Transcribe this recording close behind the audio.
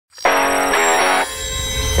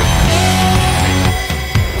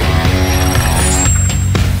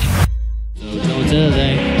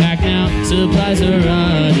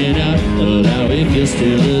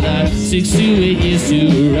6 to 8 years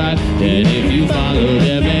to arrive. That if you follow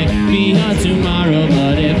them, maybe not tomorrow,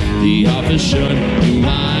 but if the office shut, you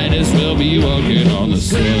might as well be walking on the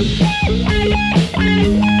sun.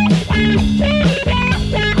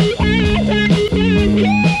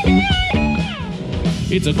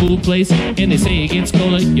 It's a cool place, and they say it gets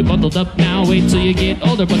colder. You're bundled up now, wait till you get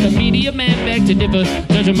older. But the media man back to differ,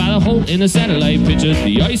 judging by the hole in the satellite picture.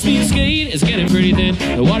 The ice speed skate is getting pretty thin.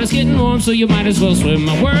 The water's getting warm, so you might as well swim.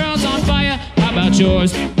 My world's on fire, how about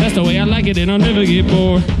yours? That's the way I like it, and I'll never get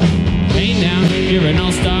bored. Hey now, you're an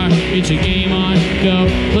all-star, get your game on, go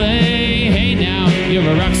play. Hey now, you're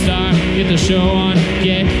a rock star, get the show on,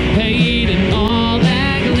 get paid. And all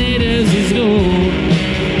that glitters is gold.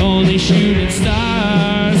 Only shooting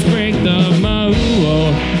stars break the mold.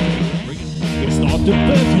 It's not the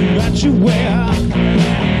perfume that you wear,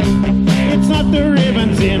 it's not the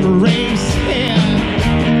ribbons in the race. Yeah.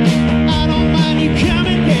 I don't mind you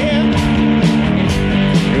coming here,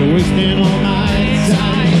 you're wasting all my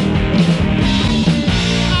time.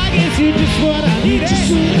 I guess you're just what I needed.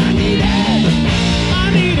 Just what I needed. I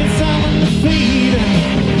needed someone to feed.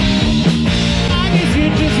 I guess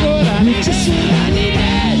you're just what I needed. Just what I needed.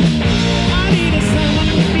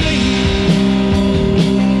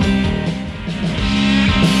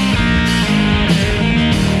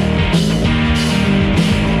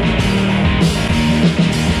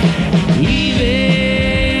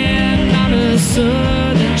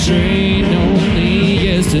 Southern train only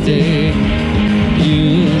yesterday.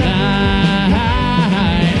 You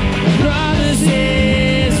lied.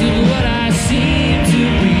 Promises of what I seem to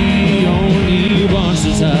be only once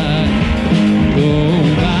as I go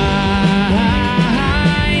by.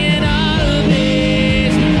 And all of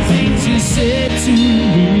these things you said to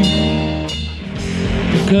me,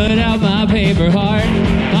 cut out my paper heart,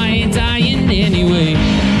 I ain't dying anyway.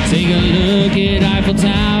 Take a look at Eiffel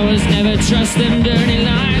Towers, never trust them dirty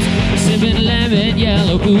lies. Sipping lemon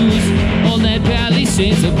yellow booze, all that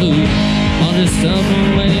Palisades of blue. All this stuff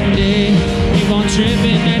on wedding day, keep on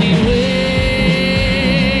tripping anyway.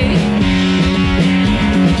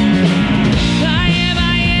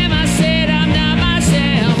 I said I'm not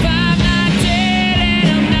myself. I'm not dead and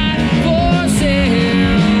I'm not for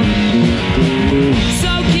sale.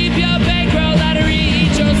 So keep your bankroll lottery,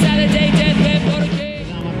 eat your Saturday deathbed for the day.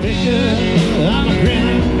 I'm a picture, I'm a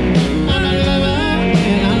grinner, I'm a lover,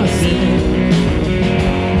 and I'm a sinner.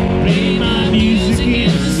 Play my music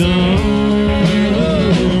in the zone.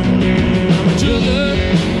 I'm a jugger,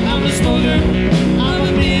 I'm a smoker, I'm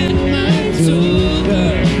a midnight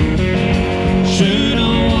toker. Sure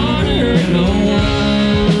don't wanna hurt no one.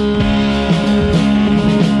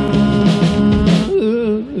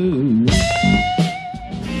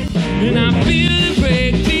 And I feel the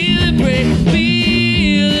break, feel the break,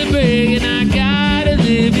 feel the break, and I gotta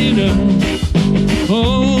live it up.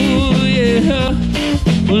 Oh yeah,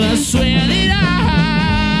 well I swear that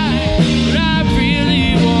I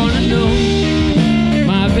really wanna know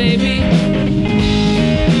my baby.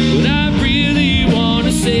 But I really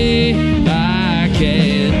wanna say I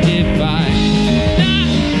can't define that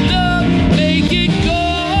love, make it go.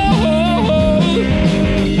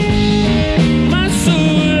 My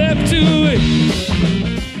soul left to it.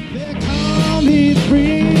 There come these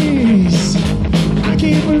breeze, I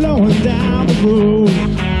keep blowing down the road.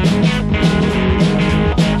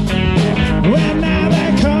 Well, now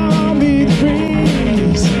there come these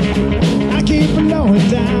breeze, I keep blowing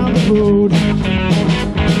down the road.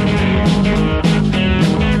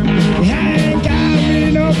 I ain't got me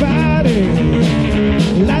nobody,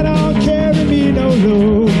 I don't carry me no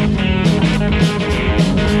load.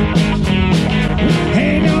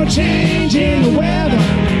 Ain't no change in the weather,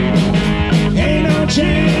 ain't no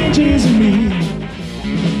changes in me.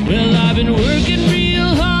 Well, I've been working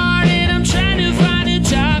real hard and I'm trying to find a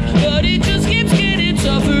job, but it just keeps getting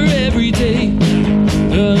tougher every day.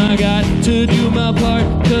 Well, I got to do my part,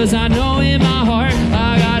 cause I know in my heart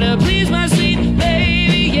I gotta please my sweet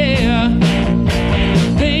baby, yeah.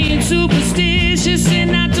 Being superstitious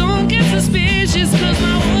and I don't get suspicious, cause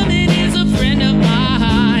my woman is a friend of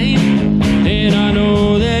mine. And I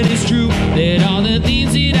know that it's true, that all the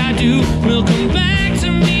things that I do will come back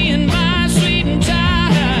to me in my sweet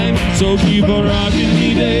time. So keep on rocking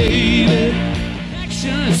me, baby.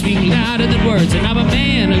 Actions speak louder than words, and I'm a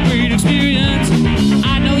man of great experience.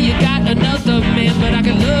 I know you got another man, but I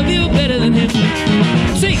can love you better than him.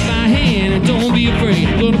 Take my hand and don't be afraid,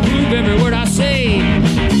 gonna prove every word I say.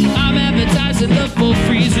 I'm advertising love for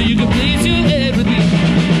free, so you can place your head with me.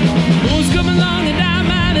 Who's come along and I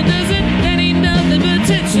mind it doesn't, that ain't nothing but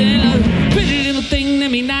attention. Pretty little thing, let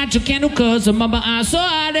me light your candle, cause I'm on my eyes so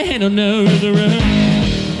hard to handle no other.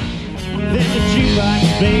 Then the jukebox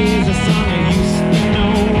plays a song I used to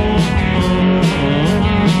know.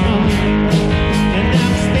 And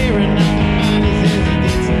I'm staring at the bodies as it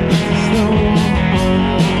gets slow.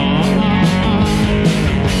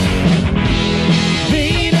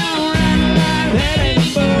 They don't run like that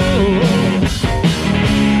anymore.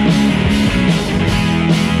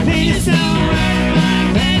 They just don't run like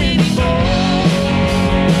that anymore.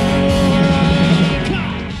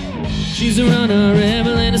 She's a runner,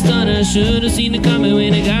 rebel and a stunner. Should have seen it coming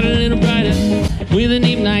when it got a little brighter. With a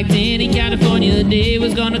name like Danny, California, the day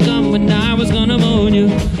was gonna come when I was gonna moan you.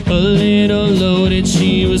 A little loaded,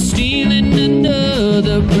 she was stealing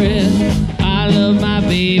another breath. I love my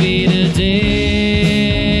baby to death.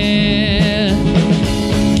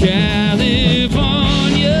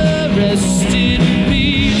 California, rest in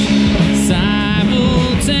peace.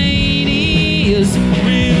 Simultaneous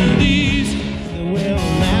release. Well,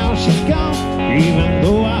 now she's gone, even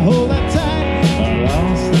though I hold her tight. I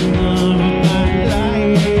lost the love of my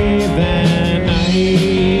life that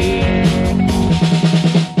night.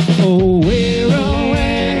 Oh, where,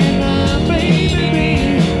 my baby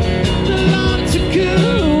been? The Lord took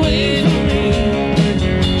her away from me.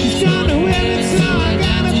 She's gone to heaven, so I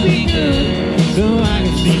gotta be good, so I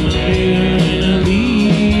can see my baby when I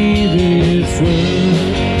leave this world.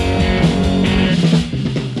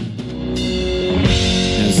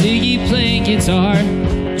 Now Ziggy playing guitar,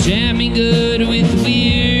 jamming good with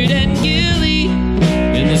Weird and Gilly,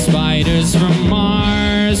 and the Spiders from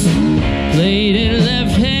Mars played it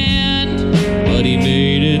left hand, but he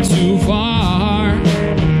made it too far.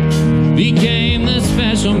 Became the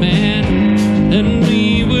special man, and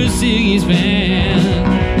we were Ziggy's band.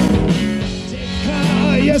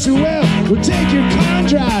 Yes, we will. We'll take your car and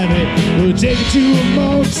drive it. We'll take it to a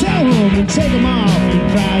motel room and take them off in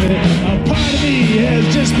private. A part of me has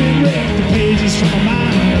just been ripped. The pages from my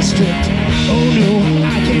mind are stripped. Oh no,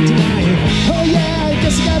 I can't deny it. Oh yeah, I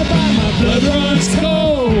guess I gotta buy. My blood runs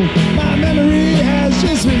cold. My memory has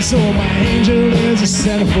just been sold. My angel is a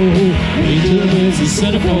centerfold. Angel is a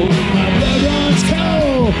centerfold. My blood runs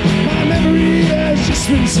cold. My memory has just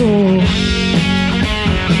been sold.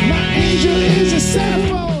 My angel is a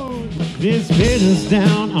centerfold. This bitch is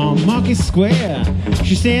down on Monkey Square.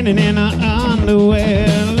 She's standing in her underwear,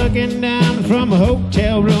 looking down from a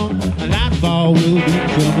hotel room. A nightfall will be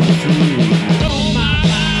coming through. Oh my,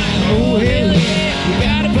 oh hell yeah, you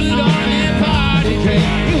gotta put on that party dress.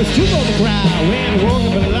 It was too cold to cry when I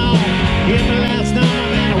woke up alone. Hit my last time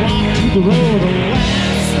and I walked to the road.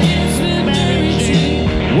 Last dance with Mary Jane.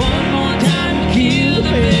 One more time to kill the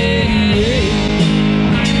pain.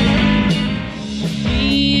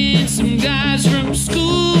 Some guys from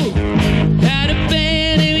school had a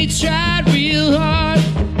band and we tried real hard.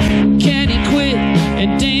 Kenny quit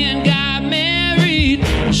and Dan got married.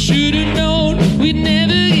 Should've known we'd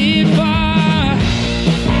never get far.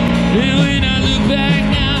 And when I look back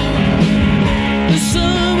now, the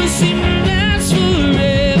summer seemed to last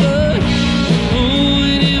forever. Oh,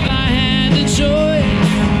 and if I had the choice,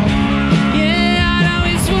 yeah, I'd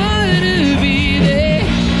always want to be there.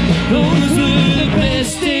 Those were the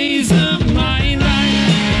best days of my life.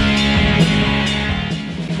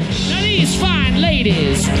 Now these fine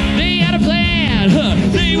ladies, they had a plan.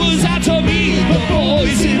 They was out to meet the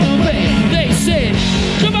boys in the band. They said,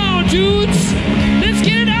 come on dudes, let's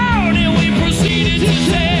get it on. And we proceeded to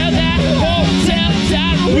tear that hotel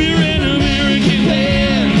down. We're an American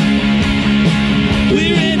band.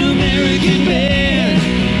 We're an American band.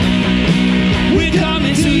 We're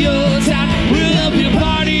coming to your town. We'll help you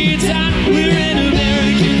party in town. We're an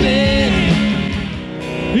American band.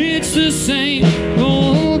 It's the same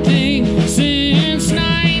old thing since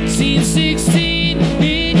 1916.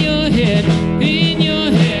 In your head,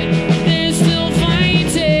 they're still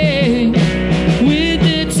fighting with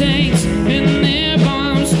their tanks and their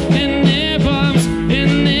bombs and their bombs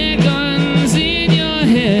and their guns. In your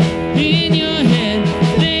head,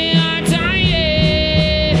 they are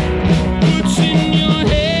dying. What's in your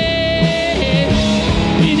head?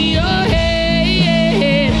 In your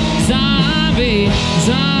head, zombie,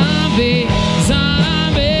 zombie,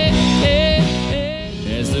 zombie.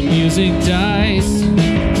 As the music dies,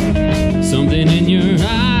 something in your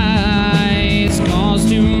eyes calls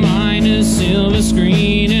to mind a silver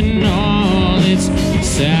screen and all its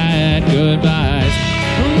sad goodbyes.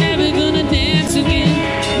 I'm never gonna dance again.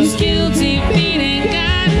 These guilty feet ain't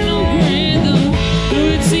got no rhythm. Though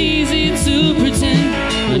it's easy to pretend,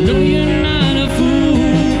 I know you're not a fool.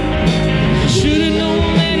 Should've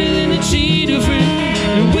known better than to cheat a friend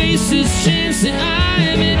and waste this chance that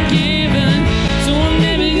I've been given. So I'm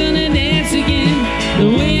never gonna dance again the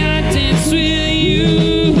way I danced with you.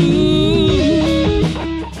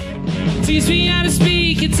 Teach me how to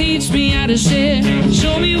speak and teach me how to share.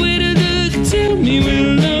 Show me where to look, tell me where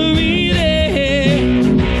love be there.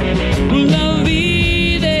 Will love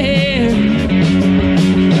be there?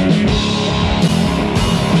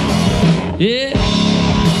 Yeah.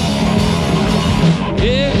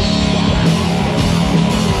 Yeah.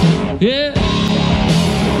 Yeah.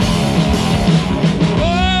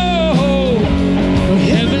 Oh,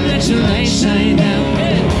 heaven let your light shine down.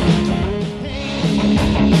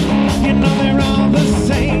 You know they're all the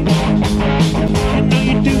same. You know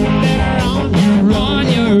you do better on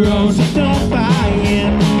your own. So don't buy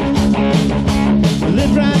in.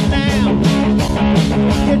 Live right now.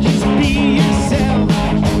 You just be yourself.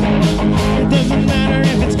 It doesn't matter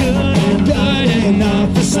if it's good enough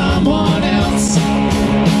for someone else.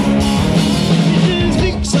 You just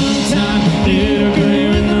think sometime they're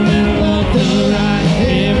clear in the middle of the ride.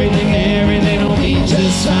 Everything will be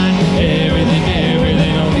just fine. Everything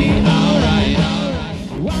will be alright.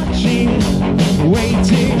 Watching,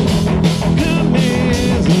 waiting,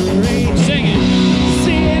 commiserating. Sing it.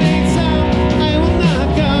 See it ain't so, I will not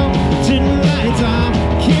go till the lights off.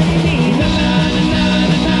 Carry me na na na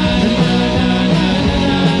na na na na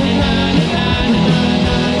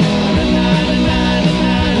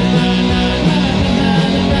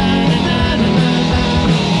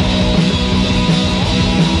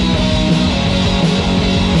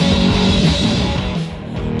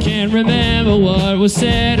Can't remember what was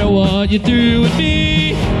said or what you threw at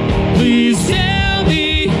me. Please tell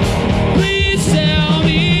me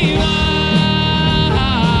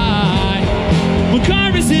why. My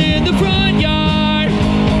car is in the front yard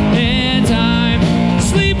and I'm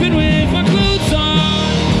sleeping with my clothes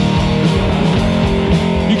on.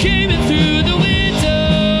 You came in through the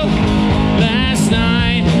window last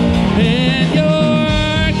night and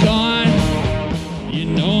you're gone. You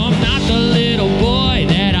know I'm not the little boy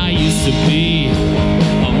that I used to be.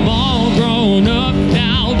 I'm all grown up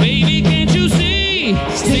now, baby, can't you see?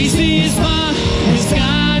 Stacy's mom has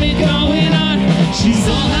got it going on. She's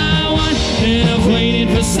all I want and I've waited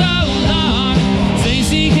for so long.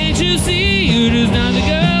 Stacy, can't you see? You're just not the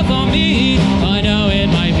girl for me. I know it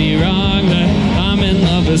might be wrong, but I'm in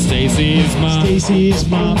love with Stacy's mom. Stacy's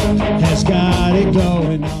mom has got it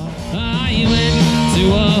going on. I went to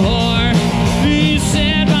a whore. He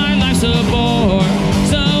said my life's a bore.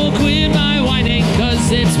 So quit my whining,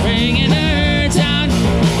 cause it's bringing her down.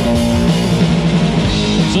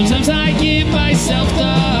 Sometimes I give myself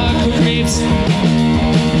the creeps.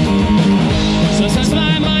 Sometimes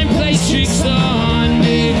my mind plays tricks on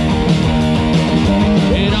me.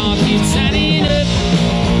 It all keeps adding up.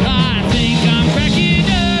 I think I'm cracking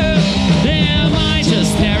up. Am I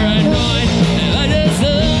just paranoid? Am I just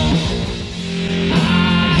I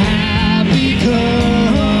have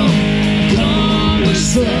become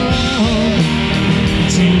cumbersome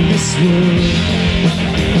to this world.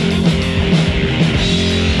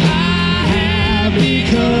 I have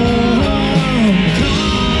become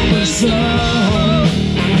cumbersome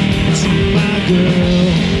to my girl.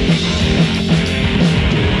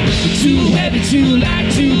 Too heavy, too light,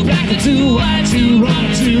 too black, or too white, too wrong,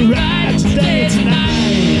 too right, today,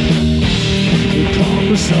 tonight. You're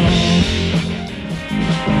cumbersome.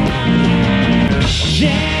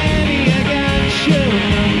 Jenny, I got your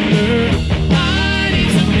number. I need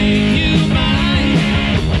to make you mine.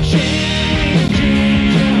 Jenny,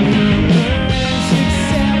 change your number.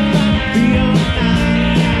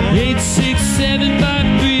 867 by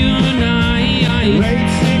 309.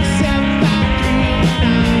 867 by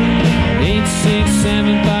 309.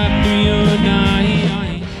 867 by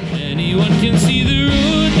 309. Anyone can see the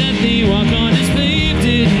road that they walk on is paved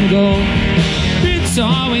in gold. It's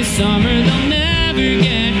always summer, they'll never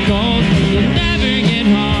get cold. They'll never get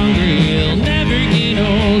hungry, they'll never get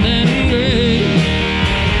old and gray.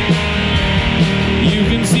 You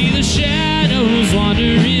can see the shadows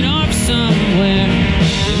wandering off somewhere.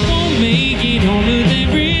 They won't make it home, but they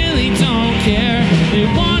really don't care. They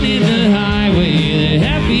wanted the highway, they're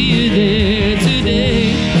happier there today.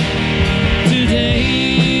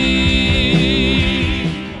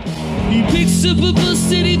 He picks up a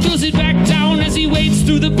bus and he throws it back down as he waits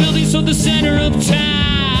through the buildings of the center of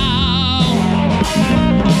town.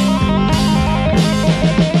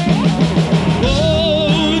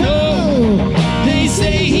 Oh no, they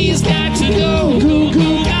say he's got to go.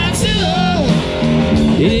 Cuckoo got to go.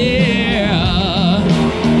 Yeah.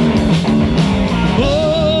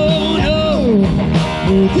 Oh no,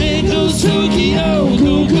 there goes Tokyo.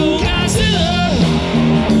 Cuckoo got to go.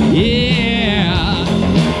 Yeah.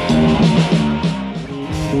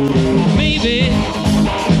 Maybe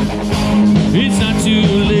it's not too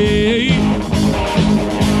late.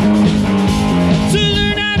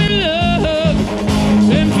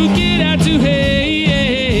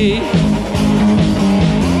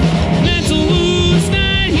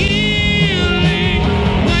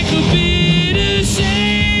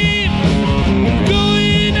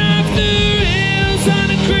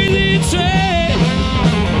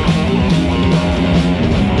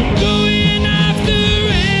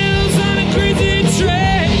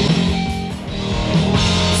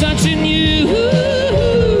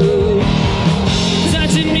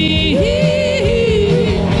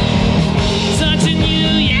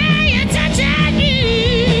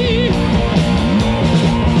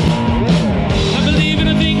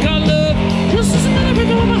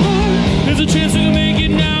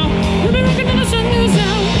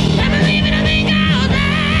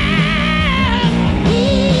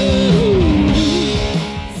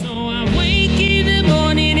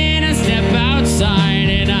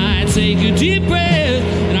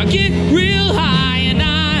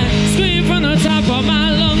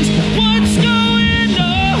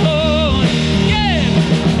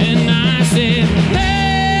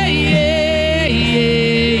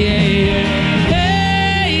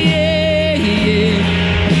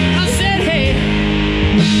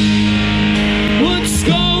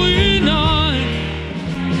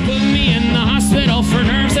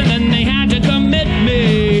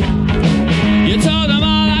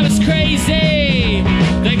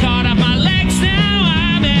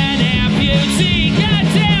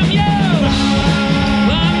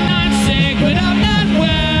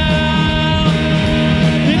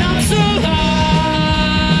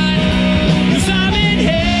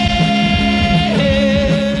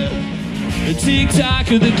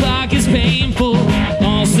 tick-tock of the clock is painful,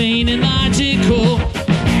 all sane and logical.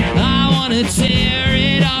 I wanna tear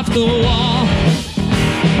it off the wall.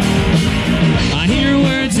 I hear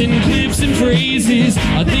words and clips and phrases,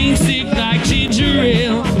 I think sick like ginger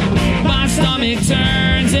ale. My stomach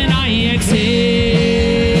turns and I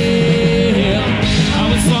exhale. I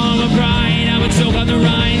would swallow my pride, I would choke on the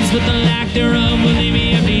rinds, but the lack thereof will leave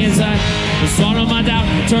me empty inside. I swallow my doubt,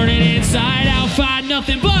 turn it inside out, find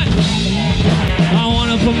nothing but I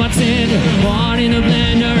wanna put my tender heart in a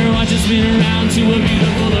blender, watch it spin around to a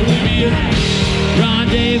beautiful oblivion.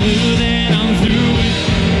 Rendezvous, then I'm through with